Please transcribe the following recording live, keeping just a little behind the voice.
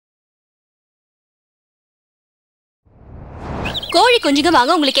கோழி குஞ்சுங்க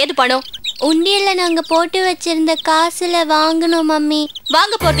வாங்க, உங்களுக்கு ஏது பணம்? உண்டியல்ல நாங்க போட்டு வச்சிருந்த காசுல வாங்கணும் மம்மி.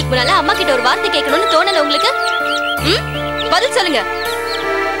 வாங்க போறதுக்கு முன்னால அம்மா கிட்ட ஒரு வார்த்தை கேட்கணும்னு தோணல உங்களுக்கு? பதில் சொல்லுங்க.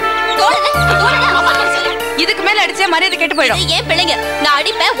 இதுக்கு மேல அடிச்சா மரியாதை கேட்டு போயிடும். ஏன் பிள்ளைங்க, நான்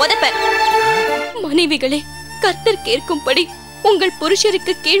அடிப்பேன் உதைப்பேன். மனைவிகளே, கர்த்தர் கேட்கும்படி உங்கள்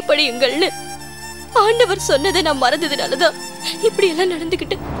புருஷருக்கு கீழ்ப்படியுங்கள்னு ஆண்டவர் சொன்னதை நான் மறந்ததுனாலதான் இப்படி எல்லாம்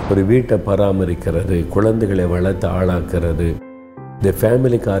நடந்துகிட்டு. ஒரு வீட்டை பராமரிக்கிறது, குழந்தைகளை வளர்த்து ஆளாக்குறது, இந்த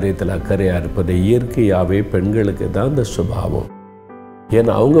ஃபேமிலி காரியத்தில் அக்கறையாக இருப்பது இயற்கையாகவே பெண்களுக்கு தான் அந்த சுபாவம்.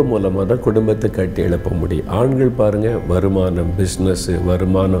 ஏன்னா அவங்க மூலமாக தான் குடும்பத்தை கட்டி எழுப்ப முடியும். ஆண்கள் பாருங்கள், வருமானம், பிஸ்னஸ்ஸு,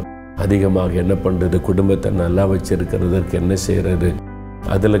 வருமானம் அதிகமாக என்ன பண்ணுறது, குடும்பத்தை நல்லா வச்சிருக்கிறதுக்கு என்ன செய்கிறது,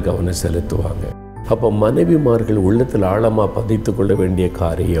 அதில் கவனம் செலுத்துவாங்க. அப்போ மனைவிமார்கள் உள்ளத்தில் ஆழமாக பதித்து கொள்ள வேண்டிய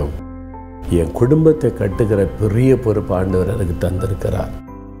காரியம், என் குடும்பத்தை கட்டுகிற பெரிய பொறுப்பு ஆண்டவர் எனக்கு தந்திருக்கிறார்,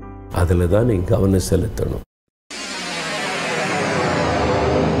 அதில் தான் நீங்கள் கவனம் செலுத்தணும்.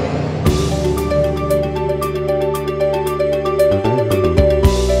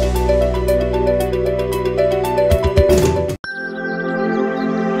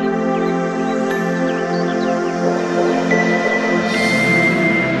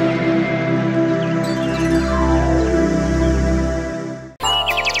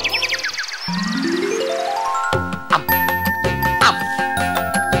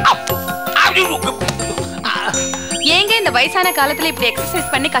 வயசான காலத்துல இப்படி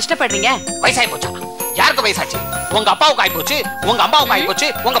எக்ஸசைஸ் பண்ணி கஷ்டப்படுறீங்க? வயசாயி போச்சா? யாருக்கு வயசாச்சு? உங்க அப்பாவுக்கு ஆயி போச்சு, உங்க அம்மாவுக்கு ஆயி போச்சு,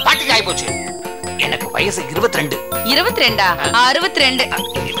 உங்க பாட்டிக்கு ஆயி போச்சு. எனக்கு வயசு 22. 22? 62.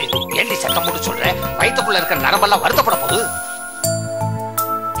 ஏண்டி சத்தம் போட்டு சொல்ற? வயிற்றுக்குள்ள இருக்கிற நரம்பெல்லாம் வருத்தப்பட போகுது.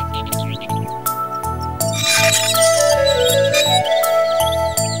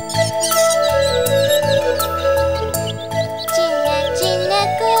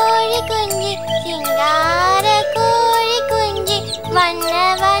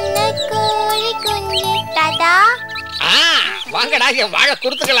 வாங்கடா, என் வாழை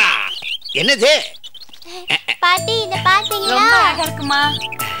குடுத்துக்கலாம். என்னது பாட்டி, இத பாத்தீங்களா? ரொம்ப அழகா இருக்குமா.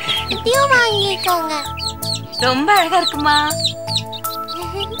 இதையும் வாங்கிக்கோங்க. ரொம்ப அழகா இருக்குமா.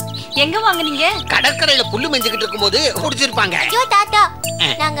 எங்க வாங்குனீங்க? கடற்கரையில புல்லு மெஞ்சிக்கிட்டு இருக்கும்போது குடிச்சிருப்பாங்க. ஐயோ தாத்தா,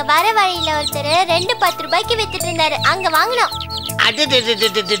 நாங்க வர வழியில ஒருத்தர் 2 10 ரூபாய்க்கு வித்துட்டு இருந்தாரு, அங்க வாங்கினோம்.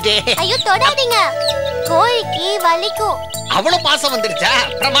 ஐயோ தொடாதீங்க, கோழிக்கு வலிக்கும். அவ்வளவு பாசம் வந்துருச்சா?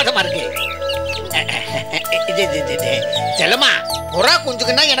 பிரமாதமா இருக்கு. செல்லம்மா, புறா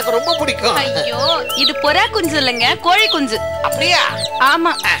குஞ்சுக்குன்னா எனக்கு ரொம்ப பிடிக்கும். ஐயோ, இது புறா குஞ்சு இல்லைங்க, கோழி குஞ்சு. அப்படியா?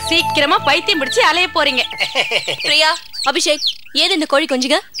 ஆமா. சீக்கிரமா பைத்தியம் பிடிச்சு அலைய போறீங்க. பிரியா, அபிஷேக், ஏது இந்த கோழி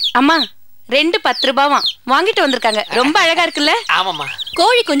குஞ்சுங்க? அம்மா, 2 10 ரூபாவா வாங்கிட்டு வந்திருக்காங்க. ரொம்ப அழகா இருக்குல்ல? ஆமாம்மா.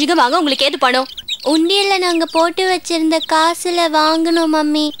 கோழி குஞ்சுங்க வாங்க, உங்களுக்கு ஏது பணம்? உண்டியல்ல நாங்க போட்டு வச்சிருந்த காசுல வாங்கணும்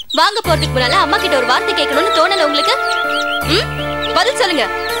மம்மி. வாங்க போறதுக்கு முன்னால அம்மா கிட்ட ஒரு வார்த்தை கேட்கணும்னு தோணல உங்களுக்கு? பதில் சொல்லுங்க.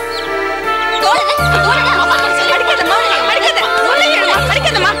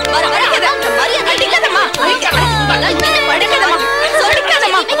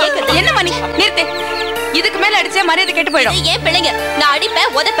 என்ன மணி, நிறுத்து. இதுக்கு மேல அடிச்சா மரியாதை கேட்டு போயிடும். ஏன் பிள்ளைங்க, நான்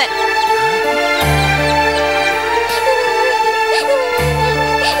அடிப்பேன் உதைப்பேன்.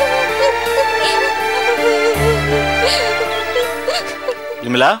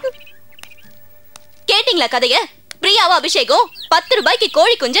 விமலா, கேட்டீங்களா கதைய? பிரியாவும் அபிஷேகம் 10 ரூபாய்க்கு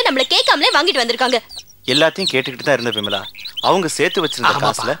கோழி குஞ்சு நம்மள கேட்காமலே வாங்கிட்டு வந்திருக்காங்க. எல்லாத்தையும் கேட்டுக்கிட்டு தான் இருந்த விமலா. அவங்க சேர்த்து வச்சிருந்த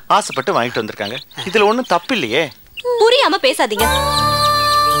காசுல ஆசைப்பட்டு வாங்கிட்டு வந்திருக்காங்க. இதுல ஒண்ணும் தப்பு இல்லையே. புரியாம பேசாதீங்க.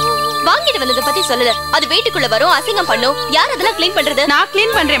 வாங்கிட்டு வந்தத பத்தி சொல்லல. அது வீட்டுக்குள்ள வரும், அசிங்கம் பண்ணும். யார் அதெல்லாம் க்ளீன் பண்றது? நான்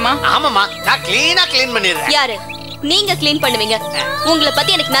க்ளீன் பண்றேம்மா. ஆமாமா, நான் க்ளீனா க்ளீன் பண்ணிடுறேன். யாரு? நீங்க க்ளீன் பண்ணுவீங்க. உங்களை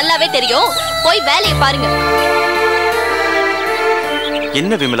பத்தி எனக்கு நல்லாவே தெரியும். போய் வேலையை பாருங்க.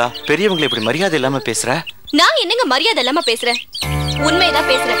 என்ன விமலா, பெரியவங்களை இப்படி மரியாதை இல்லாம பேசுற? நான் என்னங்க மரியாதை இல்லாம பேசுறேன்? உண்மையதான்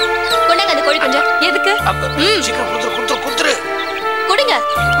பேசுறேன். கொண்டாங்க அந்த கோழி கொஞ்சம். எதுக்கு? சீக்கிரம் குடுத்துரு. கொடுங்க.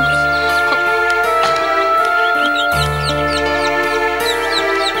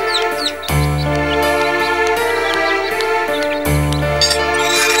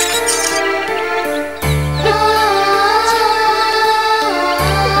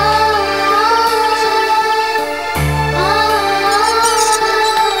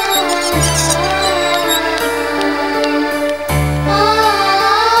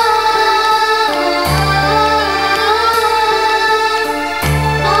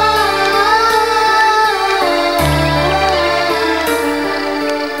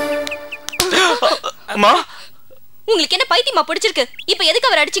 உங்களுக்கு என்ன பைத்தியமா பிடிச்சிருக்கு? இப்ப எதுக்கு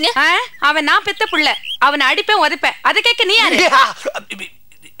அவர் அடிச்சீங்க? அவன் நான் பெத்த புள்ள. அவனை அடிப்பேன் உதைப்பேன். அதை கேட்க நீ யாரு?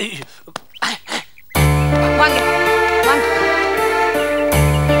 வாங்க வாங்க.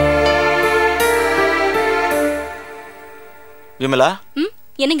 விமலா,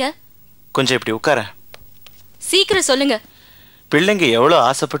 என்னங்க? கொஞ்சம் இப்படி உட்கார. சீக்கிரம் சொல்லுங்க. பிள்ளைங்க எவ்வளவு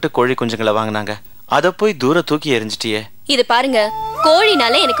ஆசைப்பட்டு கோழி குஞ்சுங்களை வாங்கினாங்க, அத போய் தூர தூக்கி எரிஞ்சிட்டியே. இது பாருங்க,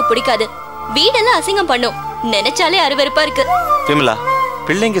 கோழினாலே எனக்கு பிடிக்காது. வீடெல்லாம் அசிங்கம் பண்ணும், நினைச்சாலே அருவருப்பா இருக்கு. விமலா,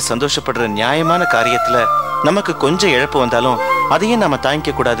 பிள்ளைங்க சந்தோஷப்படுற நியாயமான காரியத்துல நமக்கு கொஞ்சம் இழப்பு வந்தாலும் அதையும் நாம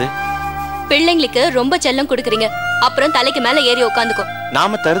தாங்கிக்க கூடாது. பிள்ளைங்களுக்கு ரொம்ப செல்லம் கொடுக்கறீங்க, அப்புறம் தலைக்கு மேல ஏறி உட்காந்துக்கும்.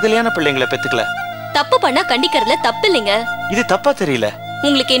 நாம தருதலையான பிள்ளைங்களை பெத்துக்கல. தப்பு பண்ணா கண்டிக்கிறதுல தப்பு இல்லைங்க. இது தப்பா தெரியல.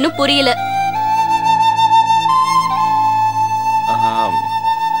 உங்களுக்கு இன்னும் புரியல.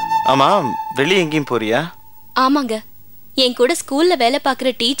 ஆமா, வெளியே எங்கேயும் போறியா? ஆமாங்க, என் கூட ஸ்கூல்ல வேலை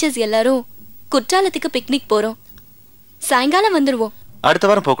பார்க்குற டீச்சர்ஸ் எல்லாரும் குற்றாலத்துக்கு பிக்னிக் போறோம். சாயங்காலம் வந்துருவோம். அடுத்த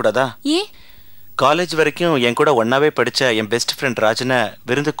வாரம் போக கூடாதா? ஏன்? காலேஜ் வரைக்கும் என் கூட ஒன்னாவே படிச்ச என் பெஸ்ட் ஃப்ரெண்ட் ராஜனை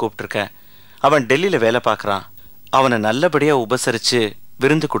விருந்து கூப்பிட்டுருக்கேன். அவன் டெல்லியில வேலை பார்க்கறான். அவனை நல்லபடியா உபசரிச்சு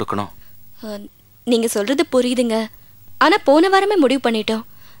விருந்து கொடுக்கணும். நீங்க சொல்றது புரியுதுங்க, ஆனா போன வாரமே முடிவு பண்ணிட்டோம்.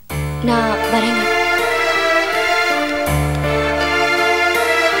 நான் வரேங்க.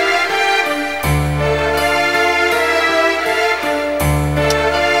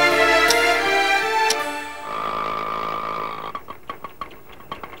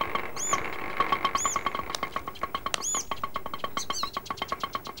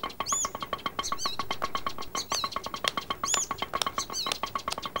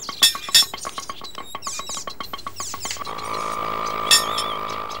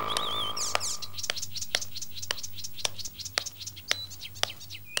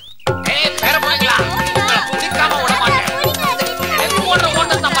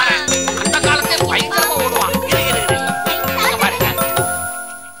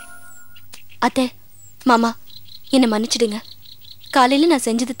 அத்தை, மாமா, என்ன மன்னிச்சிடுங்க. காலையில நான்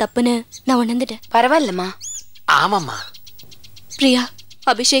செஞ்சது தப்புன்னு நான் உணர்ந்துட்டேன். பரவாயில்லம்மா. ஆமாம்மா. பிரியா,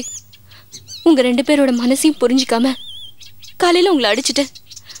 அபிஷேக், உங்க 2 பேரோட மனசையும் புரிஞ்சுக்காம காலையில உங்களை அடிச்சுட்டேன்.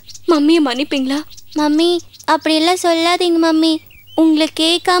 மம்மியை மன்னிப்பீங்களா? மம்மி, அப்படியெல்லாம் சொல்லாதீங்க மம்மி. உங்களை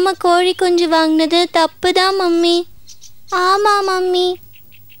கேட்காம கோழி குஞ்சு வாங்கினது தப்பு தான் மம்மி. ஆமா மம்மி.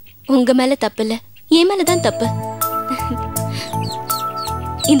 உங்க மேல தப்பு இல்ல, என் மேலதான் தப்பு.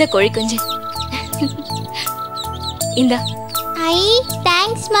 இந்த கோழி குஞ்சு இந்த. ஐ,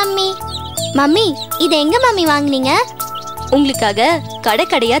 தேங்க்ஸ் மம்மி. மம்மி, இது எங்க மம்மி வாங்குனீங்க? உங்களுக்காக கடை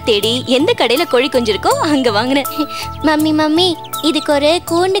கடையா தேடி எந்த கடையில கோழி குஞ்சு இருக்கோ அங்க வாங்கினேன். மம்மி மம்மி, இதுக்கு ஒரு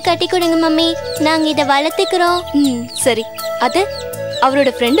கூண்டு கட்டி கொடுங்க மம்மி, நாங்க இதை வளர்த்துக்கிறோம். சரி. அது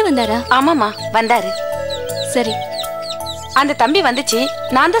அவரோட ஃப்ரெண்டு வந்தாரா? ஆமாமா, வந்தாரு. சரி. அந்த தம்பி வந்துச்சு,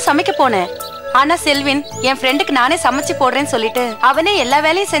 நான் தான் சமைக்க போனேன். ஆனா செல்வின் என் ஃப்ரெண்டுக்கு நானே சமைச்சு போடுறேன்னு சொல்லிட்டு அவனே எல்லா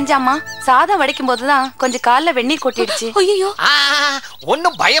வேலையும் செஞ்சாமா. சாதம் வடிக்கும் போதுதான் கொஞ்சம் கால்ல வெந்நீர் கொட்டிடுச்சு. ஐயோ,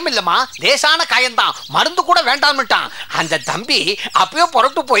 ஒன்னும் பயம் இல்லம்மா, லேசான காயம்தான், மருந்து கூட வேண்டாம்ட்டான். அந்த தம்பி அப்பயோ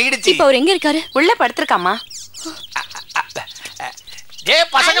புறப்பட்டு போயிடுச்சு. இப்ப அவர் எங்க இருக்காரு? உள்ள படுத்திருக்காமா. ஏ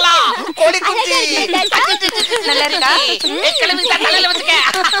பசங்களா, கோழி குஞ்சு நல்லா இருக்கா? கிளம்பி தலையில வச்சுக்க.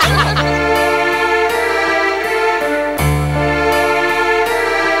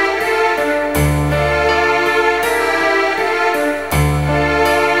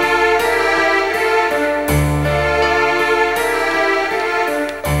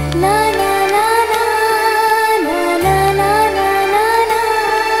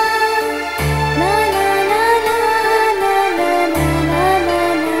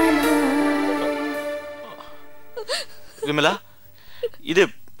 விமலா, இது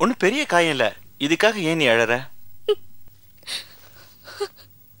ஒன்னும் பெரிய காயம் இல்ல, இதுக்காக ஏன் நீ அழற?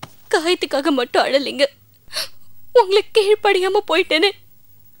 காயத்துக்காக மட்டும் அழலைங்க, உங்களுக்கு கீழ்ப்படியாம போயிட்டேன்னு.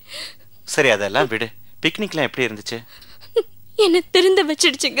 சரி, அதெல்லாம் விடு. பிக்னிக்லாம் எப்படி இருந்துச்சு? என்ன திருந்த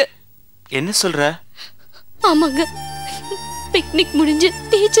வச்சிடுச்சுங்க. என்ன சொல்ற? ஆமாங்க, பிக்னிக் முடிஞ்சு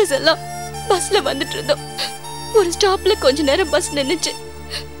டீச்சர்ஸ் எல்லாம் பஸ்ல வந்துட்டு இருந்தோம். ஒரு ஸ்டாப்ல கொஞ்ச நேரம் பஸ் நின்னுச்சு.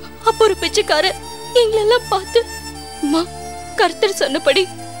 அப்போ ஒரு பிச்சைக்கார எங்களெல்லாம் பார்த்து, அம்மா, கர்த்தர் சொன்னபடி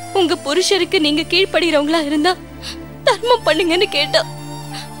உங்க புருஷருக்கு நீங்க கீழ்ப்படுகிறவங்களா இருந்தா தர்மம் பண்ணுங்கன்னு கேட்டா.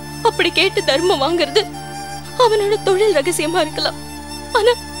 அப்படி கேட்டு தர்மம் வாங்குறது அவனோட தொழில் ரகசியமா இருக்கலாம்,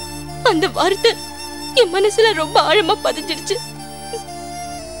 ஆனா அந்த வார்த்தை என் மனசுல ரொம்ப ஆழமா பதிஞ்சிடுச்சு.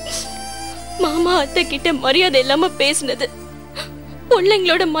 மாமா அத்தை கிட்ட மரியாதை இல்லாம பேசினது,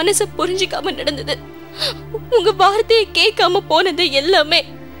 பிள்ளைங்களோட மனச புரிஞ்சிக்காம நடந்தது, உங்க வார்த்தையை கேட்காம போனது எல்லாமே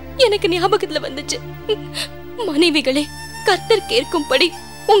எனக்கு ஞாபகத்துல வந்துச்சு. மனைவிகளே, கர்த்தர் கேட்கும்படி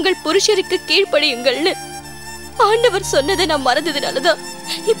உங்கள் புருஷருக்கு கீழ்ப்படியுங்கள்னு ஆண்டவர் சொன்னதை நான் மறந்ததுனாலதான்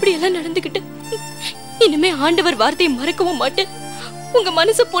இப்படி எல்லாம் நடந்துகிட்டு. இனிமே ஆண்டவர் வார்த்தையை மறக்கவும் மாட்டேன், உங்க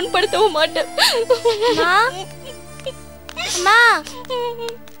மனசை புண்படுத்தவும் மாட்டேன்.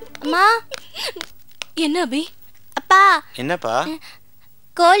 என்ன அபி? அப்பா. என்னப்பா?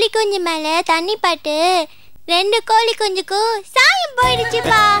 கோழி குஞ்சு மேல தண்ணி பட்டு 2 கோழி குஞ்சுக்கும் சாயம்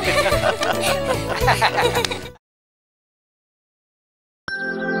போயிடுச்சுப்பா.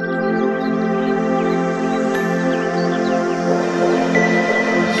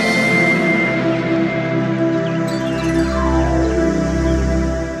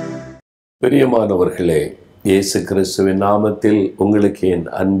 பிரியமானவர்களே, இயேசு கிறிஸ்துவின் நாமத்தில் உங்களுக்கு என்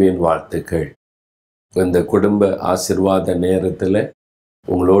அன்பின் வாழ்த்துக்கள். இந்த குடும்ப ஆசீர்வாத நேரத்தில்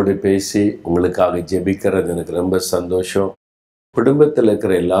உங்களோடு பேசி உங்களுக்காக ஜெபிக்கிறது எனக்கு ரொம்ப சந்தோஷம். குடும்பத்தில்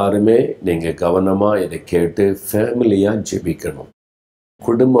இருக்கிற எல்லாருமே நீங்கள் கவனமாக இதை கேட்டு ஃபேமிலியாக ஜெபிக்கணும்,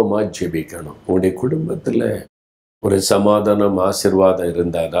 குடும்பமாக ஜெபிக்கணும். உங்களுடைய குடும்பத்தில் ஒரு சமாதானம் ஆசீர்வாதம்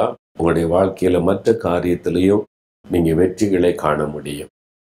இருந்தால் தான் உங்களுடைய வாழ்க்கையில் மற்ற காரியத்திலையும் நீங்கள் வெற்றிகளை காண முடியும்.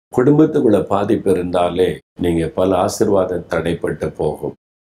 குடும்பத்துக்குள்ள பாதிப்பு இருந்தாலே நீங்கள் பல ஆசீர்வாதம் தடைப்பட்டு போகும்.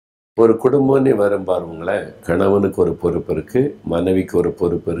 ஒரு குடும்பம்னு வரும் பாருங்களேன், கணவனுக்கு ஒரு பொறுப்பு இருக்கு, மனைவிக்கு ஒரு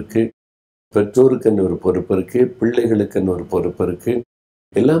பொறுப்பு இருக்கு, பெற்றோருக்குன்னு ஒரு பொறுப்பு இருக்கு, பிள்ளைகளுக்குன்னு ஒரு பொறுப்பு இருக்கு.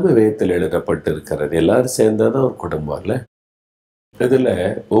 எல்லாமே வேதத்தில் எழுதப்பட்டு இருக்கிறது. எல்லாரும் சேர்ந்தாதான் ஒரு குடும்பம் இல்லை. இதுல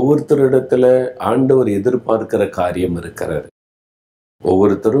ஒவ்வொருத்தரிடத்துல ஆண்டவர் எதிர்பார்க்கிற காரியம் இருக்கிறது.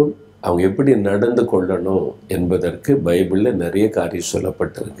 ஒவ்வொருத்தரும் அவங்க எப்படி நடந்து கொள்ளணும் என்பதற்கு பைபிளில் நிறைய காரியம்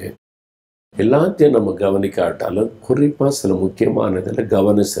சொல்லப்பட்டிருக்கு. எல்லாத்தையும் நம்ம கவனிக்காட்டாலும் குறிப்பாக சில முக்கியமானதில்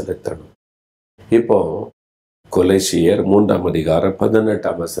கவனம் செலுத்தணும். இப்போ கொலேசியர் 3ஆம் அதிகாரம்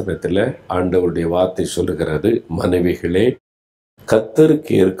 18ஆம் வசனத்தில் ஆண்டவருடைய வார்த்தை சொல்லுகிறது, மனைவிகளே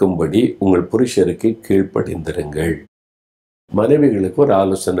கர்த்தருக்கு ஏற்கும்படி உங்கள் புருஷருக்கு கீழ்ப்படிந்திருங்கள். மனைவிகளுக்கு ஒரு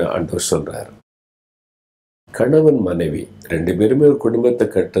ஆலோசனை ஆண்டவர் சொல்றார். கணவன் மனைவி 2 பேருமே ஒரு குடும்பத்தை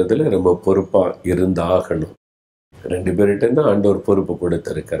கட்டுறதுல ரொம்ப பொறுப்பா இருந்தாகணும். 2 பேர்கிட்ட தான் ஆண்டவர் பொறுப்பு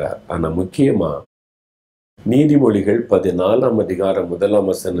கொடுத்திருக்கிறார். ஆனா முக்கியமா நீதிமொழிகள் 14ஆம் அதிகாரம் 1ஆம்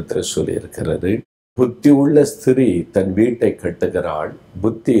வசனத்துல சொல்லி இருக்கிறது, புத்தி உள்ள ஸ்திரீ தன் வீட்டை கட்டுகிறாள்,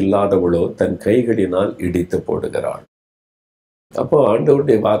 புத்தி இல்லாதவளோ தன் கைகளினால் இடித்து போடுகிறாள். அப்போ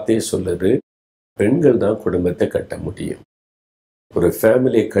ஆண்டவருடைய வார்த்தையை சொல்லுது, பெண்கள் தான் குடும்பத்தை கட்ட முடியும். ஒரு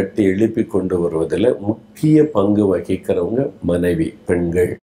ஃபேமிலியை கட்டி எழுப்பி கொண்டு வருவதில் முக்கிய பங்கு வகிக்கிறவங்க மனைவி,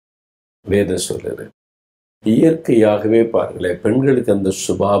 பெண்கள். வேதம் சொல்லுது. இயற்கையாகவே பாருங்களேன், பெண்களுக்கு அந்த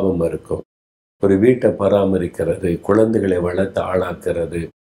சுபாவம் இருக்கும். ஒரு வீட்டை பராமரிக்கிறது, குழந்தைகளை வளர்த்து ஆளாக்குறது,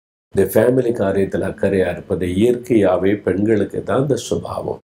 இந்த ஃபேமிலி காரியத்தில் அக்கறையாக இருப்பது இயற்கையாகவே பெண்களுக்கு தான் அந்த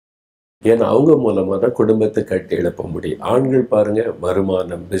சுபாவம். ஏன்னா அவங்க மூலமாக தான் குடும்பத்தை கட்டி எழுப்ப முடியும். ஆண்கள் பாருங்க,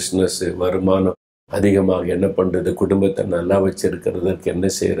 வருமானம், பிஸ்னஸ், வருமானம் அதிகமாக என்ன பண்ணுறது, குடும்பத்தை நல்லா வச்சிருக்கிறதுக்கு என்ன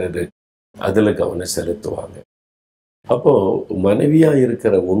செய்கிறது, அதில் கவனம் செலுத்துவாங்க. அப்போ மனைவியாக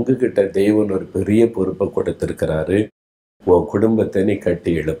இருக்கிற உங்ககிட்ட தெய்வன் ஒரு பெரிய பொறுப்பை கொடுத்துருக்கிறாரு. உன் குடும்பத்தை நீ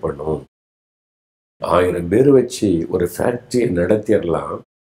கட்டி எழுப்பணும். 1000 பேர் வச்சு ஒரு ஃபேக்ட்ரியை நடத்திடலாம்,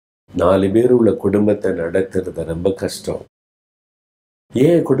 4 பேர் உள்ள குடும்பத்தை நடத்துறது ரொம்ப கஷ்டம்.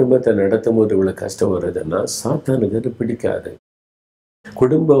 ஏன் குடும்பத்தை நடத்தும் போது இவ்வளோ கஷ்டம் வருதுன்னா, சாத்தானுக்கு அது பிடிக்காது.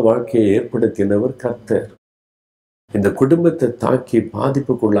 குடும்ப வாழ்க்கையை ஏற்படுத்தினவர் கர்த்தர். இந்த குடும்பத்தை தாக்கி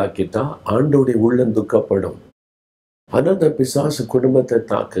பாதிப்புக்குள்ளாக்கிட்டா ஆண்டோடைய உள்ளம் துக்கப்படும். ஆனால் அந்த பிசாசு குடும்பத்தை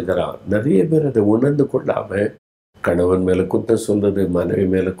தாக்குகிறான். நிறைய பேர் அதை உணர்ந்து கொள்ளாம கணவன் மேல குற்றம் சொல்றது, மனைவி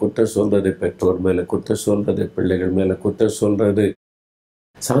மேல குற்றம் சொல்றது, பெற்றோர் மேல குற்றம் சொல்றது, பிள்ளைகள் மேல குற்றம் சொல்றது.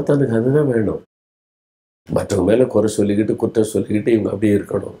 சாத்தானுக்கு அதுதான் வேணும். மற்றவங்க மேல குறை சொல்லிக்கிட்டு குற்றம் சொல்லிக்கிட்டு இவங்க அப்படியே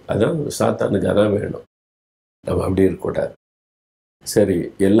இருக்கணும். அதான் சாத்தானுக்கு அதான் வேணும். நம்ம அப்படி இருக்கக்கூடாது. சரி,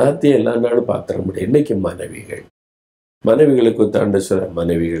 எல்லாத்தையும் எல்லா நாளும் பார்த்துட முடியும். இன்னைக்கு மனைவிகளுக்கு தாண்ட சொல்ற,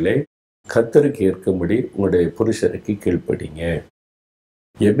 மனைவிகளே கர்த்தருக்கு ஏற்கும்படி உங்களுடைய புருஷருக்கு கீழ்ப்படிங்க.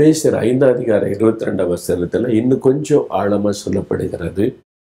 எபேசியர் 5ஆம் அதிகாரம் 22ஆம் வசனத்துல இன்னும் கொஞ்சம் ஆழமா சொல்லப்படுகிறது,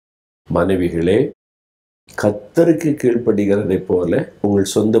 மனைவிகளே கர்த்தருக்கு கீழ்ப்படுகிறதை போல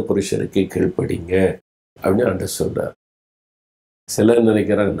உங்கள் சொந்த புருஷருக்கு கீழ்ப்படிங்க அப்படின்னு ஆண்டவர் சொல்றார். சிலர்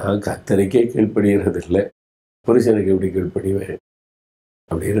நினைக்கிறாங்க, நான் கர்த்தருக்கே கீழ்ப்படுகிறது இல்லை, புருஷனுக்கு எப்படி கீழ்ப்படிவேன்?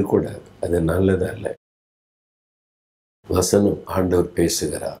 அப்படி இருக்கக்கூடாது. அது நல்லதா இல்லை. வசனம் ஆண்டவர்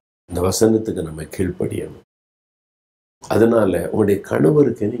பேசுகிறார். இந்த வசனத்துக்கு நம்ம கீழ்ப்படியணும். அதனால உங்களுடைய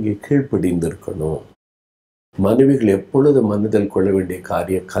கணவருக்கு நீங்க கீழ்ப்படிந்திருக்கணும். மனைவிகள் எப்பொழுது மனதில் கொள்ள வேண்டிய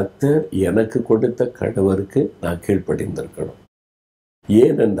காரியம், கர்த்தர் எனக்கு கொடுத்த கணவருக்கு நான் கீழ்ப்படிந்திருக்கணும்.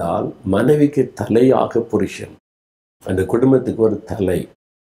 ஏனென்றால் மனைவிக்கு தலையாக புருஷன். அந்த குடும்பத்துக்கு ஒரு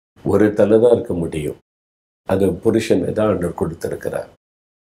தலை தான் இருக்க முடியும். அது புருஷனை தான் ஆண்டவர் கொடுத்திருக்கிறார்.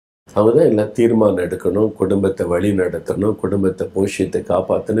 அவங்க தான் எல்லாம் தீர்மானம் எடுக்கணும், குடும்பத்தை வழி நடத்தணும், குடும்பத்தை போஷித்து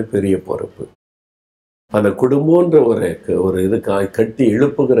காப்பாற்றணும், பெரிய பொறுப்பு. அந்த குடும்பம்ன்ற ஒரு இது கட்டி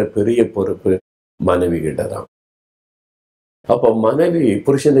எழுப்புகிற பெரிய பொறுப்பு மனைவி கிட்ட தான். அப்போ மனைவி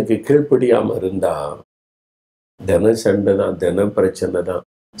புருஷனுக்கு கீழ்ப்படியாம இருந்தா தினம் சண்டை தான், தினம் பிரச்சனை தான்,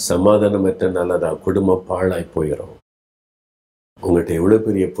 சமாதானமற்ற தான், குடும்பம் பாழாய் போயிடும். உங்கள்கிட்ட எவ்வளோ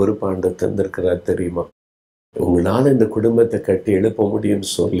பெரிய பொறுப்பாண்டு தந்திருக்கிறார் தெரியுமா? உங்களால இந்த குடும்பத்தை கட்டி எழுப்ப முடியும்னு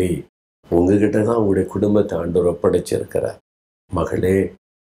சொல்லி உங்ககிட்ட தான் உங்களுடைய குடும்பத்தை ஆண்டவர் ஒப்படைச்சிருக்கிறார். மகளே,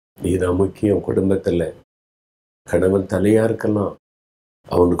 நீ தான் முக்கியம். குடும்பத்துல கணவன் தலையா இருக்கலாம்,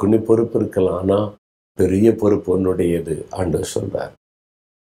 அவனுக்கு இன்னும் பொறுப்பு இருக்கலாம், ஆனா பெரிய பொறுப்பு உன்னுடையது. ஆண்டவர் சொல்றார்,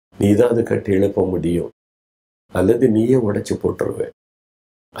 நீ தான் அதை கட்டி எழுப்ப முடியும், அல்லது நீயே உடைச்சு போட்டுருவ.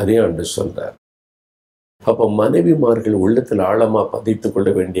 அதே ஆண்டவர் சொல்றார். அப்ப மனைவிமார்கள் உள்ளத்தில் ஆழமா பதித்து கொள்ள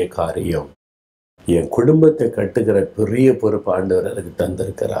வேண்டிய காரியம், என் குடும்பத்தை கட்டுகிற பெரிய பொறுப்பு ஆண்டவர் எனக்கு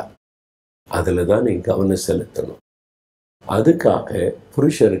தந்திருக்கிறார், அதுல தான் நீ கவனம் செலுத்தணும். அதுக்காக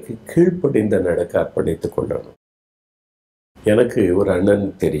புருஷருக்கு கீழ்ப்படிந்த நடக்க அர்ப்பணித்துக் கொள்ளணும். எனக்கு ஒரு அண்ணன்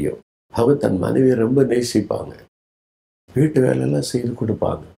தெரியும். அவன் தன் மனைவியை ரொம்ப நேசிப்பாங்க, வீட்டு வேலையெல்லாம் செய்து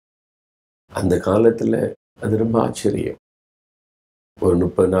கொடுப்பாங்க. அந்த காலத்துல அது ரொம்ப ஆச்சரியம். ஒரு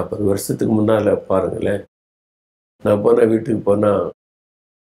 30-40 வருஷத்துக்கு முன்னால பாருங்களேன், நான் போன வீட்டுக்கு போனா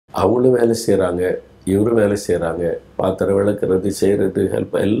அவங்களும் வேலை செய்கிறாங்க, இவரும் வேலை செய்கிறாங்க, பாத்திரம் விளக்குறது, செய்கிறது,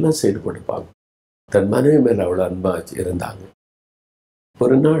 ஹெல்ப் எல்லாம் செய்து கொடுப்பாங்க. தன் மனைவி மேலே அவ்வளோ அன்பா இருந்தாங்க.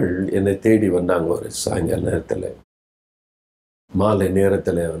 ஒரு நாள் என்னை தேடி வந்தாங்க. ஒரு சாயங்கால நேரத்தில், மாலை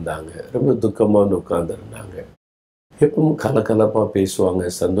நேரத்தில் வந்தாங்க. ரொம்ப துக்கமாக உட்கார்ந்துருந்தாங்க. எப்பவும் கலகலப்பாக பேசுவாங்க,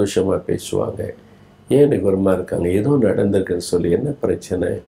 சந்தோஷமாக பேசுவாங்க. ஏன் எனக்கு ஒரு மாதிரி இருக்காங்க, ஏதோ நடந்திருக்குன்னு சொல்லி, என்ன பிரச்சனை,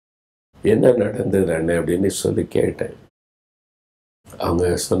 என்ன நடந்தது அண்ணே அப்படின்னு சொல்லி கேட்டேன். அவங்க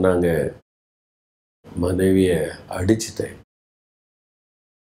சொன்னாங்க, மனைவியை அடிச்சிட்டேன்.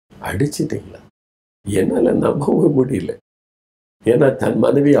 அடிச்சிட்டீங்களா? என்னால் நம்பவே முடியல. ஏன்னா தன்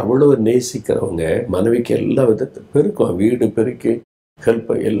மனைவி அவ்வளவு நேசிக்கிறவங்க, மனைவிக்கு எல்லா விதத்திலும் பெருக்கும், வீடு பெருக்கி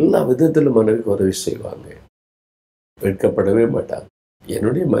ஹெல்ப் எல்லா விதத்திலும் மனைவிக்கு உதவி செய்வாங்க, வெட்கப்படவே மாட்டாங்க.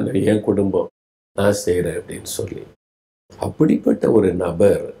 என்னுடைய மனைவி, என் குடும்பம், நான் செய்கிறேன் அப்படின்னு சொல்லி. அப்படிப்பட்ட ஒரு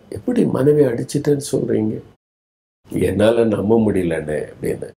நபர் எப்படி மனைவி அடிச்சிட்டேன்னு சொல்றீங்க? என்னால் நம்ப முடியலண்ணே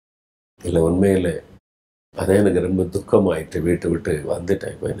அப்படின்னு. இல்லை, உண்மையில் அதான் எனக்கு ரொம்ப துக்கமாயிட்டு வீட்டை விட்டு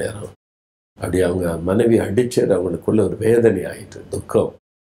வந்துட்டேன் கொஞ்ச நேரம். அப்படி அவங்க மனைவி அடிச்சது அவங்களுக்குள்ள ஒரு வேதனை ஆயிட்டு, துக்கம்.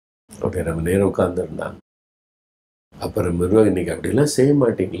 அப்படி நம்ம நேரம் உட்கார்ந்துருந்தாங்க. அப்புறம் இன்னைக்கு அப்படிலாம் செய்ய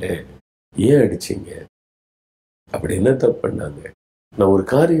மாட்டீங்களே, ஏன் அடிச்சிங்க, அப்படி என்ன தப்பு பண்ணாங்க? நான் ஒரு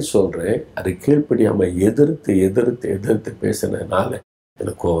காரியம் சொல்றேன், அதை கீழ்ப்படியாம எதிர்த்து எதிர்த்து எதிர்த்து பேசினதுனால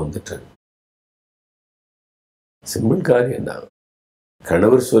எனக்கு கோவம் வந்துட்டு. சிம்பிள் காரியம் தான்.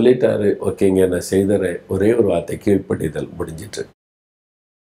 கணவர் சொல்லிட்டாரு, ஓகேங்க நான் செய்தறேன், ஒரே ஒரு வார்த்தை கீழ்ப்படிதல், முடிஞ்சிட்டு.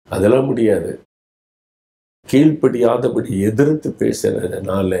 அதெல்லாம் முடியாது. கீழ்ப்படியாதபடி எதிர்த்து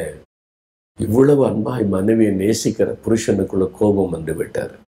பேசுறதுனால இவ்வளவு அன்பாய் மனைவியை நேசிக்கிற புருஷனுக்குள்ள கோபம் வந்து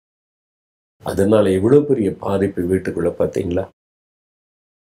விட்டாரு. அதனால எவ்வளவு பெரிய பாதிப்பு வீட்டுக்குள்ள பார்த்தீங்களா?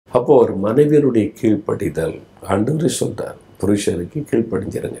 அப்போ ஒரு மனைவியருடைய கீழ்ப்படிதல், ஆண்டவர் சொல்றார், புருஷனுக்கு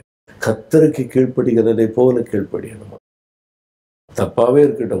கீழ்ப்படிஞ்சிருங்க, கர்த்தருக்கு கீழ்ப்படுகிறதை போல கீழ்ப்படியணுமா. தப்பாவே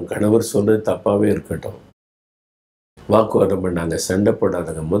இருக்கட்டும், கணவர் சொன்னது தப்பாவே இருக்கட்டும், வாக்குவாதம் பண்ணாங்க, சண்டை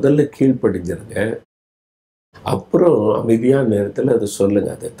போடாதாங்க, முதல்ல கீழ்ப்படிஞ்சிருங்க. அப்புறம் அமைதியான நேரத்தில் அதை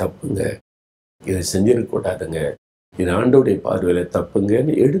சொல்லுங்க, அது தப்புங்க, இதை செஞ்சிடக்கூடாதுங்க, இது ஆண்டோடைய பார்வையில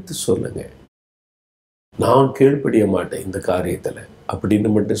தப்புங்கன்னு எடுத்து சொல்லுங்க. நான் கீழ்ப்படிய மாட்டேன் இந்த காரியத்துல அப்படின்னு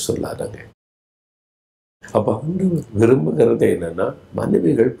மட்டும் சொல்லாதாங்க. அப்ப ஆண்டவர் விரும்புகிறது என்னன்னா,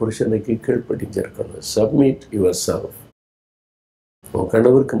 மனைவிகள் புருஷனுக்கு கீழ்ப்படிஞ்சிருக்கணும். Submit your self. உன்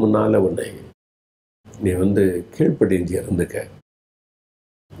கணவருக்கு முன்னால உன்னை நீ கீழ்ப்படிஞ்சு இருந்துக்க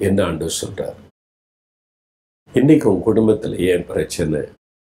என்ன ஆண்டவர் சொல்றார். இன்னைக்கு உன் குடும்பத்துல ஏன் பிரச்சனை,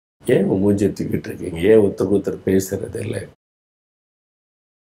 ஏன் மூஞ்சி தூக்கிட்டு இருக்கீங்க, ஏன் ஒருத்தர் பேசுறது இல்லை?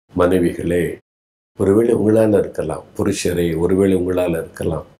 மனைவிகளே, ஒருவேளை உங்களால இருக்கலாம், புருஷரே ஒருவேளை உங்களால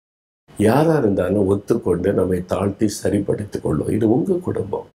இருக்கலாம், யாரா இருந்தாலும் ஒத்துக்கொண்டு நம்மை தாழ்த்தி சரிப்படுத்திக் கொள்ளும். இது உங்க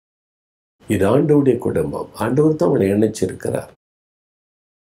குடும்பம், இது ஆண்டவருடைய குடும்பம். ஆண்டவர் தான் உங்களை இணைச்சிருக்கிறார்.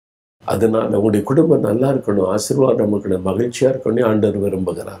 அதனால உங்களுடைய குடும்பம் நல்லா இருக்கணும், ஆசீர்வாதம் இருக்கணும், மகிழ்ச்சியா இருக்கணும் ஆண்டவர்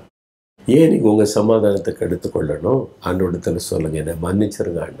விரும்புகிறார். ஏன் நீங்க உங்க சமாதானத்துக்கு எடுத்துக்கொள்ளணும்? ஆண்டவரிடத்துல சொல்லுங்க, என்னை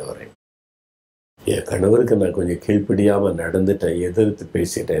மன்னிச்சிருங்க ஆண்டவரே, என் கணவருக்கு நான் கொஞ்சம் கீழ்ப்படியாம நடந்துட்டேன், எதிர்த்து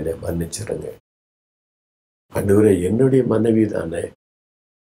பேசிட்டேன், என்னை மன்னிச்சிருங்க ஆண்டவரே, என்னுடைய மனைவி தானே,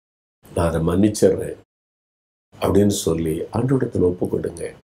 நான் அதை மன்னிச்சிடுறேன் அப்படின்னு சொல்லி ஆண்டவரிடத்துல ஒப்பு கொடுங்க.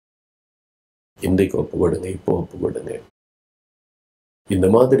 இன்றைக்கு ஒப்பு கொடுங்க, இப்போ ஒப்பு கொடுங்க. இந்த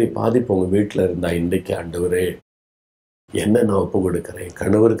மாதிரி பாதிப்பு உங்க வீட்டில் இருந்தா இன்றைக்கு, ஆண்டவரே என்ன நான் ஒப்பு கொடுக்கிறேன்,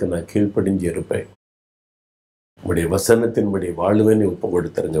 கணவருக்கு நான் கீழ்ப்படிஞ்சு இருப்பேன், உங்களுடைய வசனத்தின்படி வாழ்வேன்னு ஒப்பு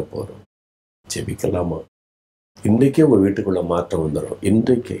கொடுத்துருங்க. போறோம், ஜெபிக்கலாமா? இன்றைக்கே உங்க வீட்டுக்குள்ள மாற்றம் வந்துடும்.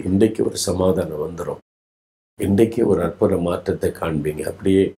 இன்றைக்கு ஒரு சமாதானம் வந்துடும். இன்றைக்கு ஒரு அற்புத மாற்றத்தை காண்பீங்க.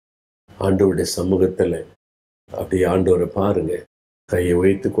 அப்படியே ஆண்டவருடைய சமூகத்துல அப்படியே ஆண்டவரை பாருங்க, கையை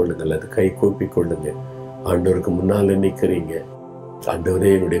வைத்து கொள்ளுங்க அல்லது கை கூப்பி கொள்ளுங்க. ஆண்டவருக்கு முன்னால நிற்கிறீங்க, ஆண்டவரே,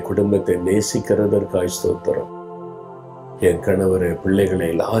 என்னுடைய குடும்பத்தை நேசிக்கிறதற்காய் ஸ்தோத்திரம். என் கணவரை, பிள்ளைகளை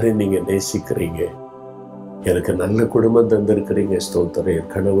எல்லாரையும் நீங்க நேசிக்கிறீங்க. எனக்கு நல்ல குடும்பம் தந்திருக்கிறீங்க, ஸ்தோத்திரம்.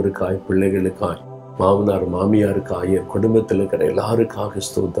 என் கணவருக்காய், பிள்ளைகளுக்காய், மாமனார் மாமியாருக்காய், என் குடும்பத்தில் இருக்கிற எல்லாருக்காக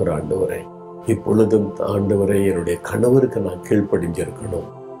ஸ்தோத்திரம் ஆண்டவரே. இப்பொழுதும் ஆண்டவரே, என்னுடைய கணவருக்கு நான் கீழ்ப்படிஞ்சிருக்கணும்.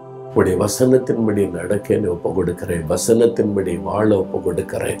 உடைய வசனத்தின்படி நடக்க ஒப்பு கொடுக்கிறேன். வசனத்தின்படி வாழ ஒப்பு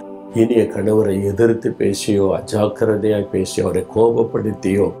கொடுக்கிறேன். இனிய கணவரை எதிர்த்து பேசியோ, அஜாக்கிரதையாய் பேசியோ, அவரை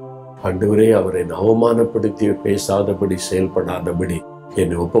கோபப்படுத்தியோ, ஆண்டவரே அவரை அவமானப்படுத்தியோ பேசாதபடி, செயல்படாதபடி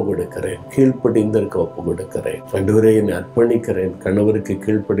என்னை ஒப்பு கொடுக்கிறேன். கீழ்ப்படிந்திருக்க ஒப்பு கொடுக்கிறேன். ஆண்டவரே, என்னை அர்ப்பணிக்கிறேன். கணவருக்கு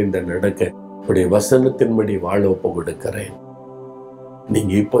கீழ்ப்படிந்த நடக்க உடைய வசனத்தின்படி வாழ ஒப்பு கொடுக்கிறேன்.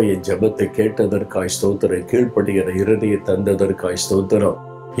 நீங்க இப்போ என் ஜெபத்தை கேட்டதற்காய் ஸ்தோத்திரம். கீழ்ப்படுகிற இருதயை தந்ததற்காய் ஸ்தோத்திரம்.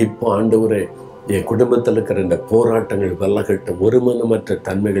 இப்போ ஆண்டவரே, என் குடும்பத்தில் இருக்கிற இந்த போராட்டங்கள் விலகட்டும். ஒருமனமற்ற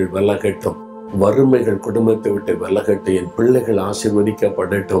தன்மைகள் விலகட்டும். வறுமைகள் குடும்பத்தை விட்டு விலகட்டும். என் பிள்ளைகள்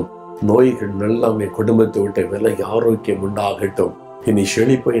ஆசீர்வதிக்கப்படட்டும். நோய்கள் நல்லாமே குடும்பத்தை விட்டு விலகி ஆரோக்கியம் உண்டாகட்டும். இனி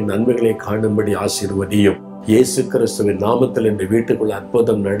செழிப்பை நன்மைகளை காணும்படி ஆசீர்வதியும். இயேசு கிறிஸ்துவின் நாமத்தில் இந்த வீட்டுக்குள்ள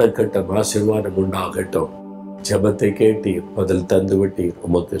அற்புதம் நடக்கட்டும். ஆசீர்வாதம் உண்டாகட்டும். ஜெபத்தை கேட்டீர், பதில் தந்து விட்டீர்.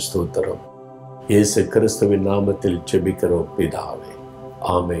 உமக்கு ஸ்தோத்திரம். இயேசு கிறிஸ்துவின் நாமத்தில் ஜெபிக்கிறோம் பிதாவே.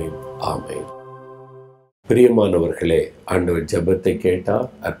 ஆமேன், ஆமேன். பிரியமானவர்களே, ஆண்டவர் ஜெபத்தை கேட்டார்,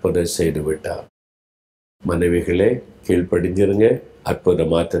 அற்புதம் செய்து விட்டார். மனைவிகளே, கீழ்ப்படிஞ்சிருங்க. அற்புத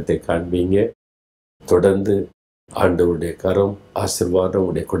மாற்றத்தை காண்பீங்க. தொடர்ந்து ஆண்டவருடைய கரம், ஆசீர்வாதம்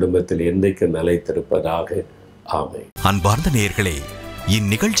உடைய குடும்பத்தில் என்றைக்கு நிலைத்திருப்பதாக. ஆமென். அன்பார்ந்த நேயர்களே,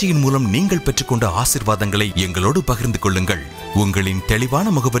 இந்நிகழ்ச்சியின் மூலம் நீங்கள் பெற்றுக்கொண்ட ஆசீர்வாதங்களை எங்களோடு பகிர்ந்து கொள்ளுங்கள். உங்களின் தெளிவான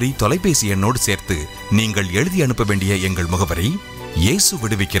முகவரி தொலைபேசி எண்ணோடு சேர்த்து நீங்கள் எழுதி அனுப்ப வேண்டிய எங்கள் முகவரி: இயேசு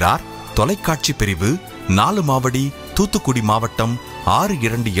விடுவிக்கிறார், தொலைக்காட்சி பிரிவு, 4 மாவடி, தூத்துக்குடி மாவட்டம்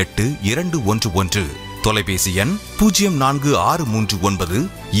 628211. தொலைபேசி எண்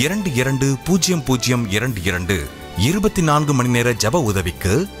 046392200022. 24 மணி நேர ஜப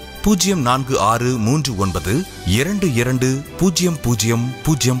உதவிக்கு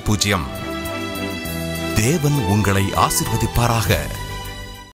 046392200000. தேவன் உங்களை ஆசீர்வதிப்பாராக.